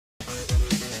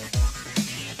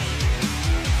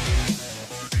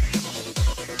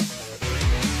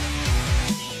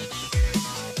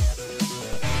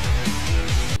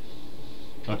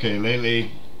Okay,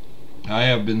 lately I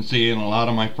have been seeing a lot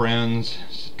of my friends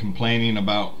complaining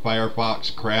about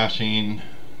Firefox crashing,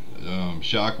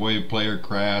 Shockwave player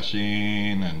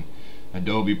crashing, and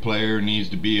Adobe player needs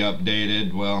to be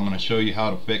updated. Well, I'm going to show you how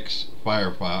to fix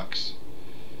Firefox.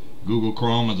 Google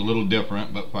Chrome is a little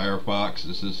different, but Firefox,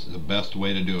 this is the best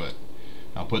way to do it.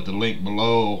 I'll put the link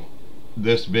below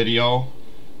this video,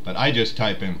 but I just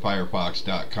type in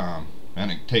firefox.com and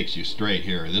it takes you straight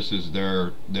here. This is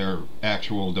their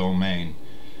actual domain.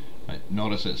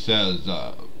 Notice it says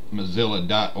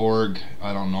mozilla.org.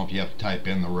 I don't know if you have to type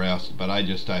in the rest, but I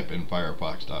just type in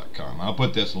firefox.com. I'll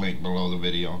put this link below the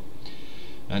video.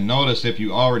 And notice if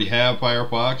you already have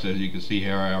Firefox, as you can see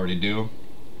here I already do,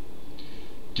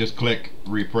 just click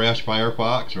refresh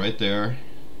Firefox right there,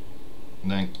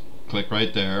 and then click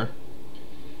right there,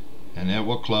 and it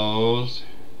will close.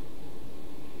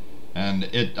 And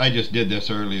I just did this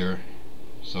earlier,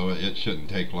 so it shouldn't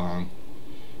take long.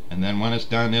 And then when it's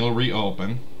done, it'll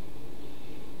reopen,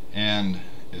 and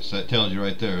it tells you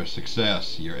right there,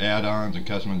 success, your add-ons and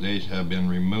customization have been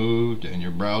removed and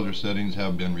your browser settings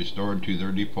have been restored to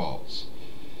their defaults.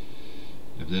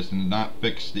 If this does not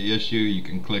fix the issue, you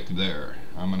can click there.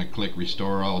 I'm going to click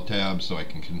restore all tabs so I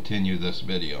can continue this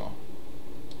video.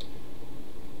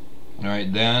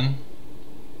 Alright, then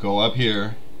go up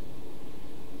here,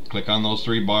 click on those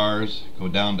three bars, go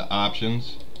down to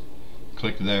options,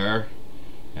 click there,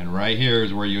 and right here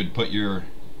is where you would put your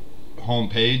home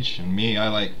page. And me, I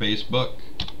like Facebook.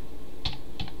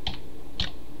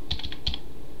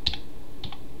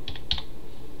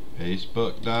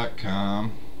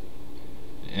 Facebook.com.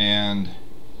 And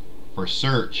for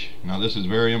search, now this is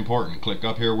very important, click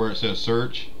up here where it says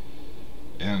search,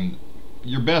 and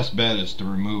your best bet is to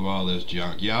remove all this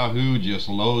junk. Yahoo just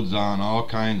loads on all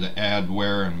kinds of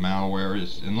adware and malware.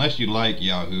 Unless you like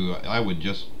Yahoo, I would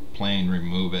just plain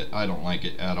remove it. I don't like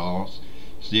it at all.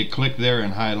 So you click there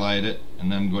and highlight it,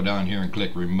 and then go down here and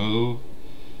click remove.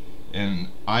 And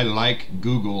I like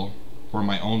Google for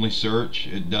my only search.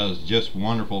 It does just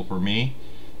wonderful for me.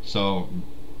 So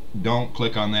don't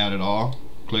click on that at all.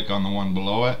 Click on the one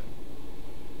below it,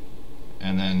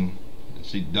 and then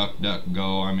see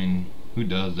DuckDuckGo. I mean, who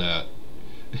does that?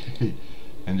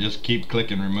 And just keep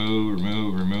clicking remove,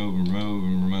 remove, remove, remove,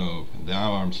 and remove.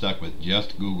 Now I'm stuck with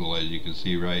just Google, as you can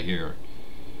see right here.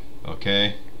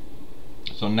 Okay,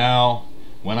 so now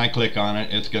when I click on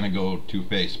it, it's going to go to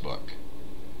Facebook.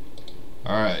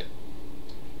 Alright,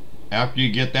 after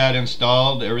you get that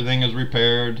installed, everything is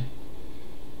repaired,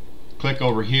 click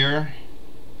over here,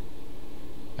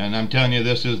 and I'm telling you,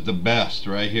 this is the best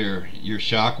right here. Your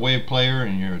Shockwave player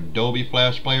and your Adobe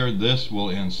Flashplayer, this will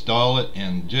install it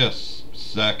in just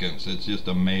seconds. It's just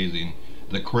amazing.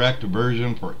 The correct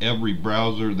version for every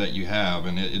browser that you have,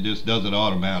 and it just does it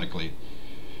automatically,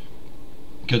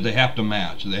 because they have to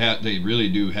match. They really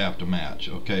do have to match.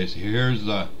 Okay, so here's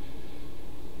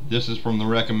this is from the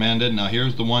recommended. Now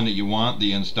here's the one that you want,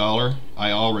 the installer.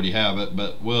 I already have it,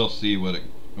 but we'll see what it,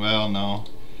 well, no.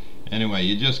 Anyway,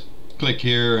 you just click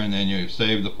here and then you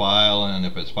save the file, and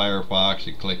if it's Firefox,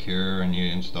 you click here and you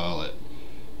install it.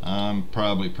 I'm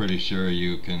probably pretty sure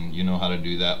you know how to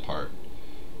do that part.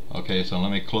 Okay, so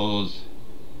let me close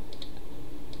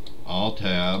all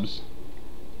tabs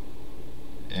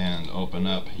and open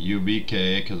up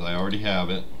UBK, because I already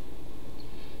have it.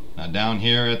 Now down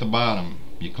here at the bottom,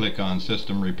 you click on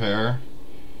System Repair,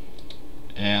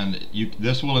 and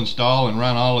this will install and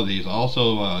run all of these.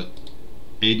 Also,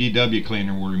 ADW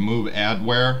Cleaner will remove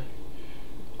adware,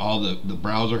 all the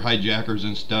browser hijackers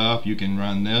and stuff. You can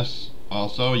run this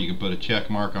also. You can put a check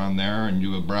mark on there and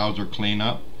do a browser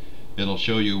cleanup. It'll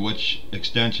show you which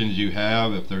extensions you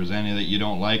have, if there's any that you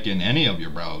don't like in any of your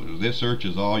browsers. This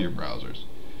searches all your browsers.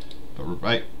 But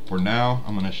right for now,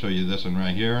 I'm going to show you this one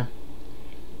right here.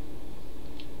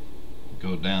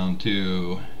 Go down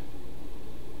to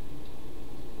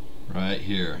right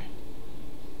here.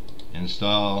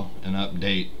 Install and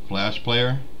update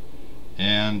Flashplayer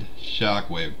and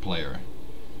Shockwave player.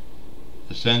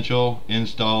 Essential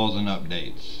installs and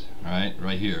updates.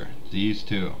 Right here, these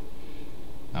two.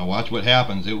 Now watch what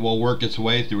happens. It will work its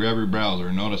way through every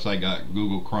browser. Notice I got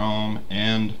Google Chrome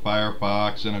and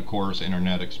Firefox and of course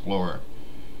Internet Explorer.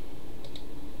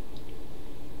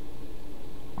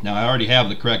 Now I already have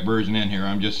the correct version in here.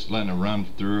 I'm just letting it run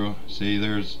through. See,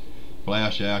 there's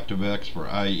Flash ActiveX for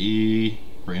IE,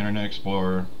 for Internet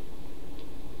Explorer,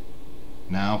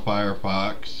 now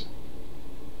Firefox,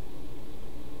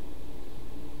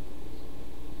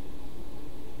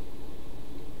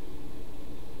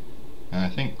 and I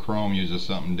think Chrome uses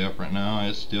something different now.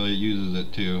 It still uses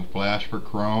it too. Flash for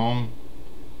Chrome,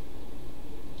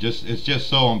 It's just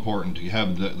so important to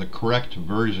have the correct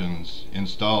versions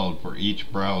installed for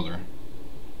each browser.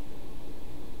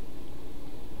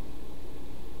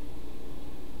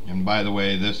 And by the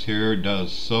way, this here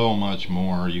does so much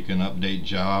more. You can update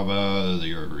Java,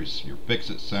 your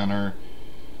Fix-It Center.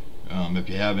 If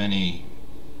you have any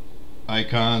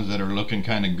icons that are looking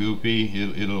kind of goofy,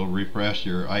 it'll refresh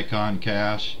your icon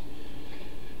cache.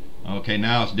 Okay,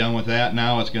 now it's done with that.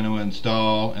 Now it's going to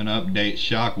install and update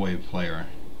Shockwave Player.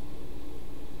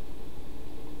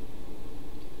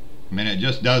 I mean, it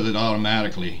just does it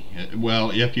automatically.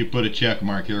 Well, if you put a check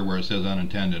mark here where it says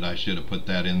unintended, I should have put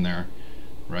that in there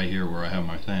right here where I have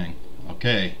my thing.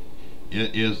 Okay,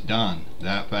 it is done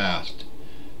that fast.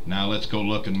 Now let's go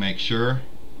look and make sure.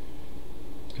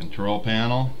 Control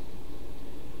panel,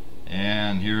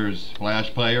 and here's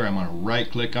Flash Player. I'm going to right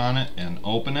click on it and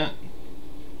open it.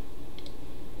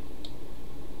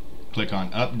 Click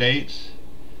on updates,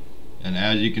 and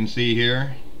as you can see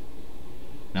here,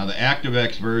 now the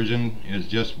ActiveX version is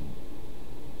just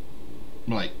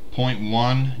like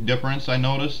 0.1 difference, I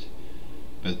noticed,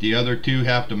 but the other two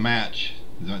have to match.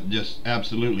 Just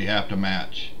absolutely have to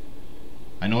match.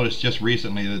 I noticed just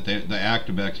recently that the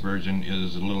ActiveX version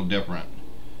is a little different,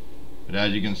 but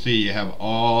as you can see, you have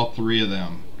all three of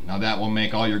them. Now that will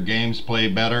make all your games play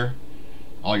better,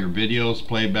 all your videos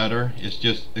play better. It's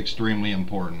just extremely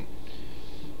important.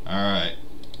 Alright,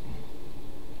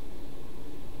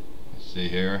 let's see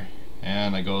here,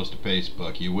 and it goes to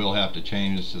Facebook. You will have to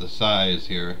change the size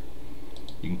here.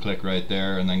 You can click right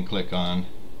there and then click on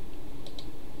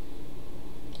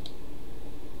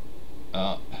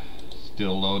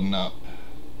still loading up.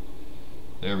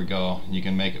 There we go. You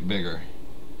can make it bigger.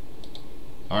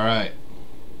 Alright,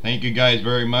 thank you guys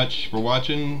very much for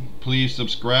watching. Please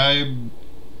subscribe,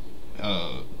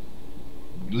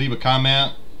 leave a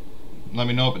comment, let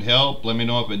me know if it helped, let me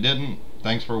know if it didn't.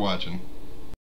 Thanks for watching.